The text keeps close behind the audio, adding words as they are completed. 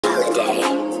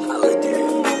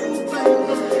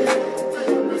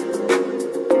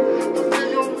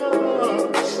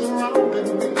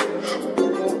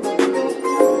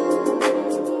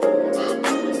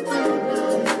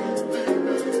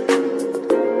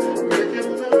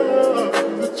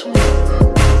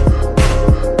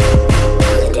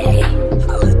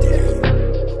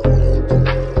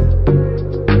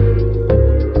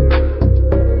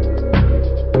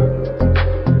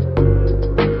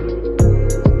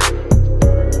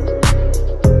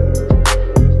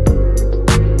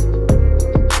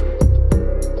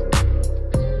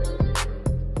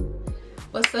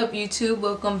YouTube?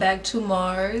 Welcome back to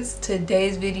Mars.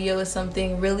 Today's video is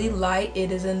something really light.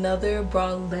 It is another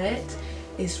bralette.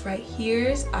 It's right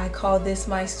here. I call this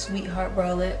my sweetheart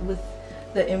bralette with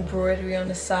the embroidery on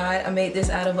the side. I made this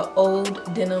out of an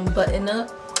old denim button-up.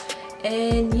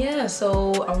 And yeah,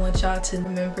 so I want y'all to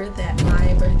remember that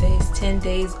my birthday is 10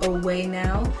 days away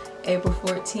now. April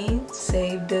 14th.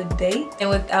 Save the date.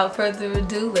 And without further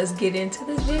ado, let's get into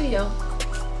this video.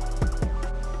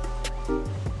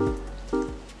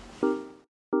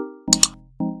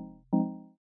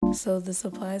 So the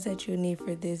supplies that you need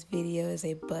for this video is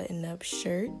a button-up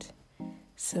shirt,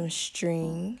 some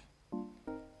string,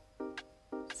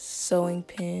 sewing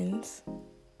pins,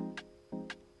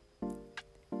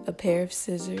 a pair of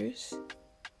scissors,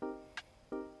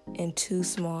 and 2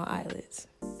 small eyelets.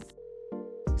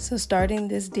 So starting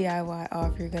this DIY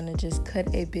off, you're gonna just cut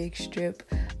a big strip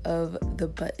of the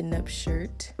button-up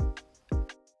shirt.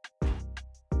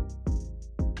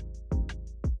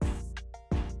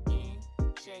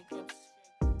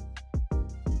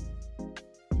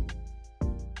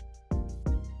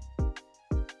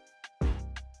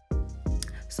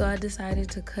 So I decided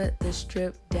to cut the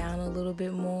strip down a little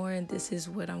bit more, and this is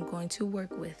what I'm going to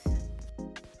work with.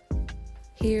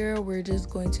 Here we're just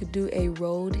going to do a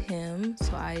rolled hem.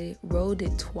 So I rolled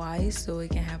it twice so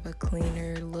it can have a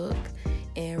cleaner look,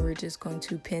 and we're just going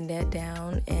to pin that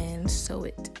down and sew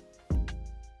it.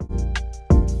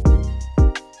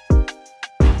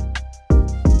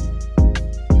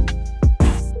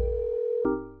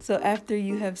 So after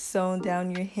you have sewn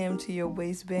down your hem to your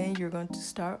waistband, you're going to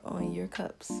start on your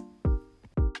cups.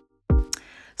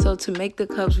 So to make the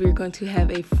cups, we're going to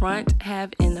have a front half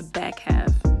and a back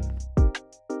half.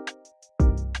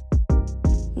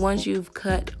 Once you've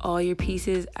cut all your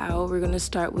pieces out, we're going to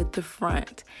start with the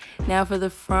front. Now for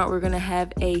the front, we're going to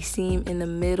have a seam in the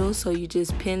middle, so you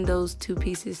just pin those 2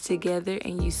 pieces together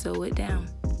and you sew it down.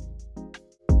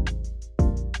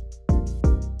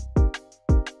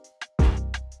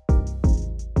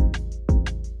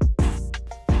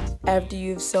 After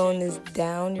you've sewn this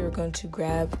down, you're going to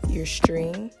grab your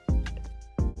string.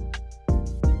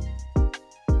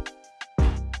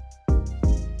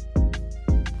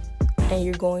 And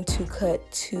you're going to cut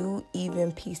 2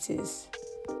 even pieces.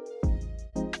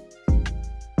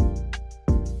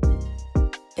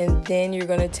 And then you're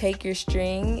going to take your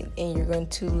string and you're going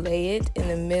to lay it in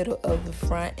the middle of the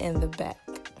front and the back.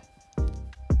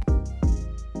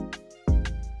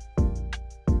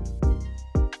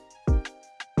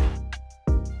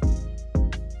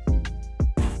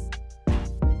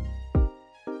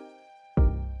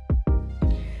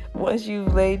 Once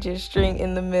you've laid your string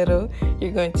in the middle,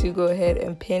 you're going to go ahead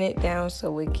and pin it down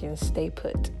so it can stay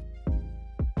put.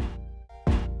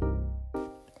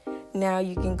 Now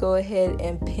you can go ahead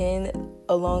and pin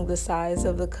along the sides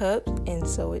of the cup and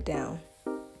sew it down.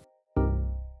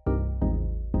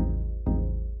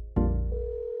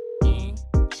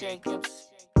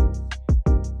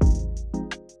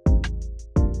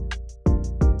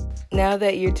 Now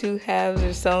that your 2 halves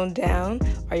are sewn down,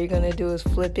 all you're going to do is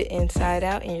flip it inside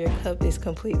out and your cup is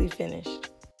completely finished.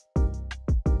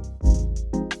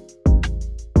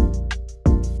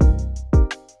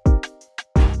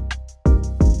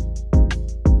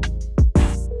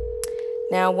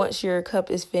 Now once your cup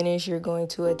is finished, you're going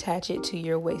to attach it to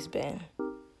your waistband.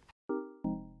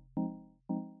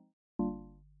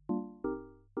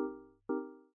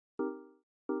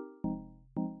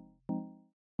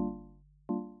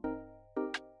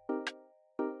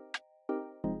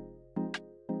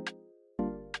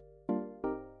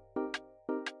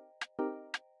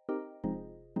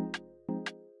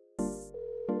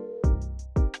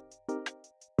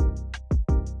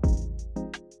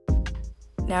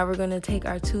 Now we're going to take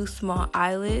our 2 small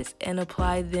eyelets and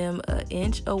apply them 1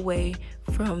 inch away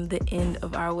from the end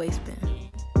of our waistband.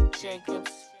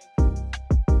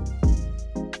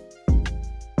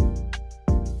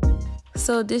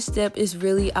 So this step is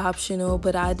really optional,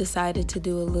 but I decided to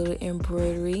do a little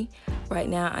embroidery. Right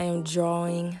now I am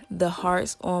drawing the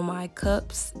hearts on my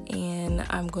cups, and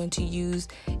I'm going to use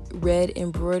red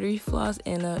embroidery floss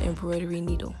and an embroidery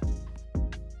needle.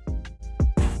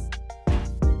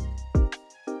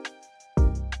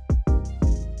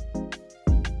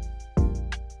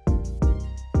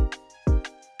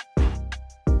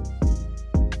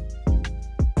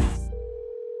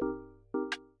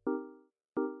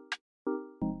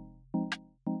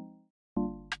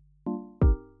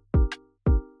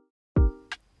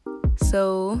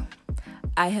 So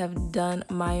I have done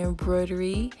my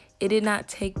embroidery. It did not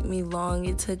take me long.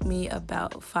 It took me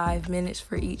about 5 minutes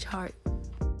for each heart.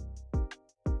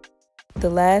 The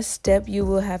last step you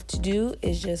will have to do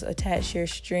is just attach your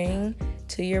string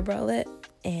to your bralette,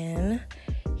 and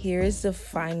here's the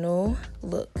final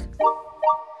look.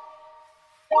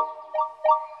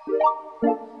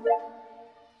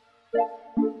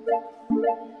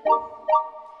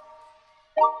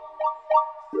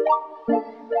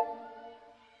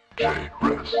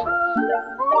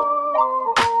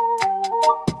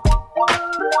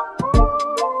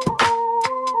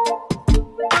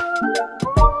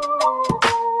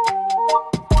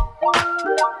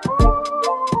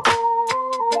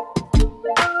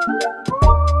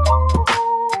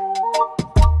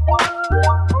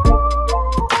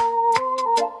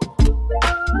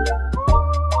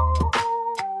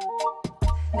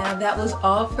 Now that was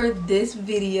all for this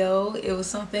video. It was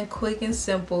something quick and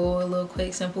simple, a little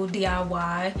quick simple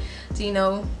DIY to, you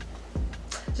know,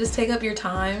 just take up your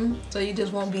time so you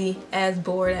just won't be as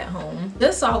bored at home.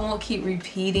 Just so I won't keep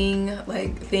repeating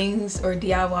like things or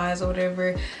DIYs or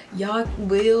whatever, y'all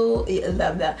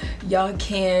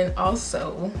can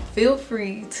also feel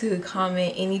free to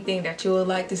comment anything that you would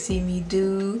like to see me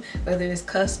do, whether it's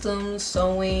custom,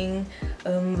 sewing,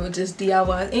 or just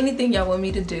DIYs, anything y'all want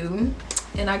me to do.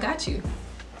 And I got you.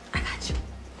 I got you.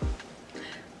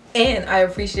 And I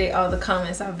appreciate all the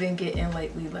comments I've been getting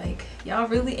lately. Like, y'all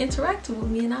really interacted with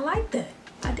me and I like that.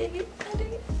 I dig it. I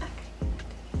dig it.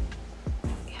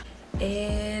 Yeah.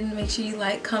 And make sure you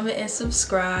like, comment, and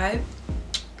subscribe.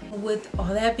 With all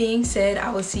that being said,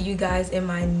 I will see you guys in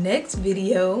my next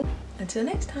video. Until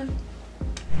next time.